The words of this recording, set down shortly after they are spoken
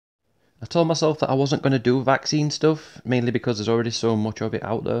I told myself that I wasn't going to do vaccine stuff, mainly because there's already so much of it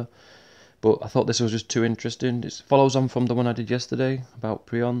out there. But I thought this was just too interesting. It follows on from the one I did yesterday about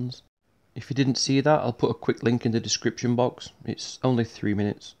prions. If you didn't see that, I'll put a quick link in the description box. It's only 3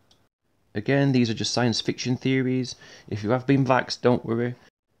 minutes. Again, these are just science fiction theories. If you have been vaxxed, don't worry.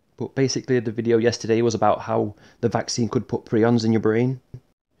 But basically the video yesterday was about how the vaccine could put prions in your brain.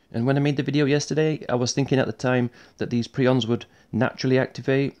 And when I made the video yesterday, I was thinking at the time that these prions would naturally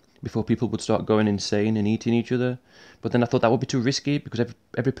activate before people would start going insane and eating each other. But then I thought that would be too risky because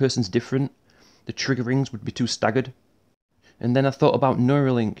every person's different. The triggerings would be too staggered. And then I thought about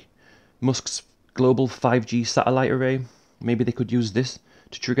Neuralink, Musk's global 5G satellite array. Maybe they could use this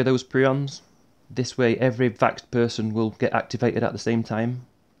to trigger those prions. This way every vaxxed person will get activated at the same time.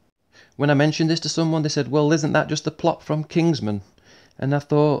 When I mentioned this to someone, they said, well, isn't that just the plot from Kingsman? And I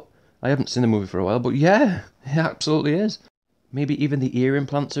thought, I haven't seen the movie for a while, but yeah, it absolutely is. Maybe even the ear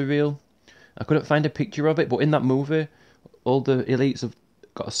implants are real. I couldn't find a picture of it, but in that movie, all the elites have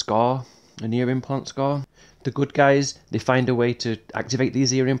got a scar, an ear implant scar. The good guys, they find a way to activate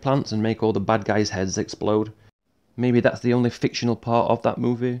these ear implants and make all the bad guys' heads explode. Maybe that's the only fictional part of that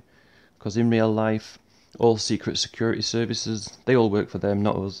movie, because in real life, all secret security services, they all work for them,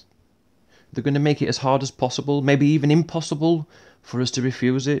 not us. They're going to make it as hard as possible, maybe even impossible, for us to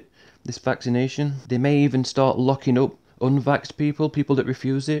refuse it, this vaccination. They may even start locking up unvaxxed people, people that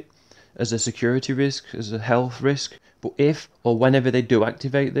refuse it, as a security risk, as a health risk. But if or whenever they do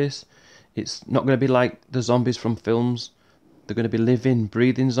activate this, it's not going to be like the zombies from films. They're going to be living,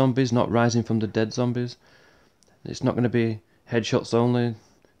 breathing zombies, not rising from the dead zombies. It's not going to be headshots only.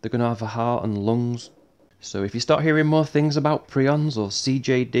 They're going to have a heart and lungs. So if you start hearing more things about prions or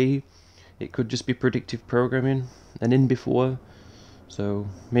CJD, it could just be predictive programming, and in before. So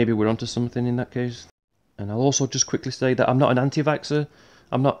maybe we're onto something in that case. And I'll also just quickly say that I'm not an anti-vaxxer.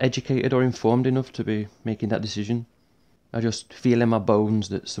 I'm not educated or informed enough to be making that decision. I just feel in my bones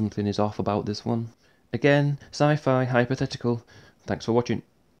that something is off about this one. Again, sci-fi, hypothetical. Thanks for watching.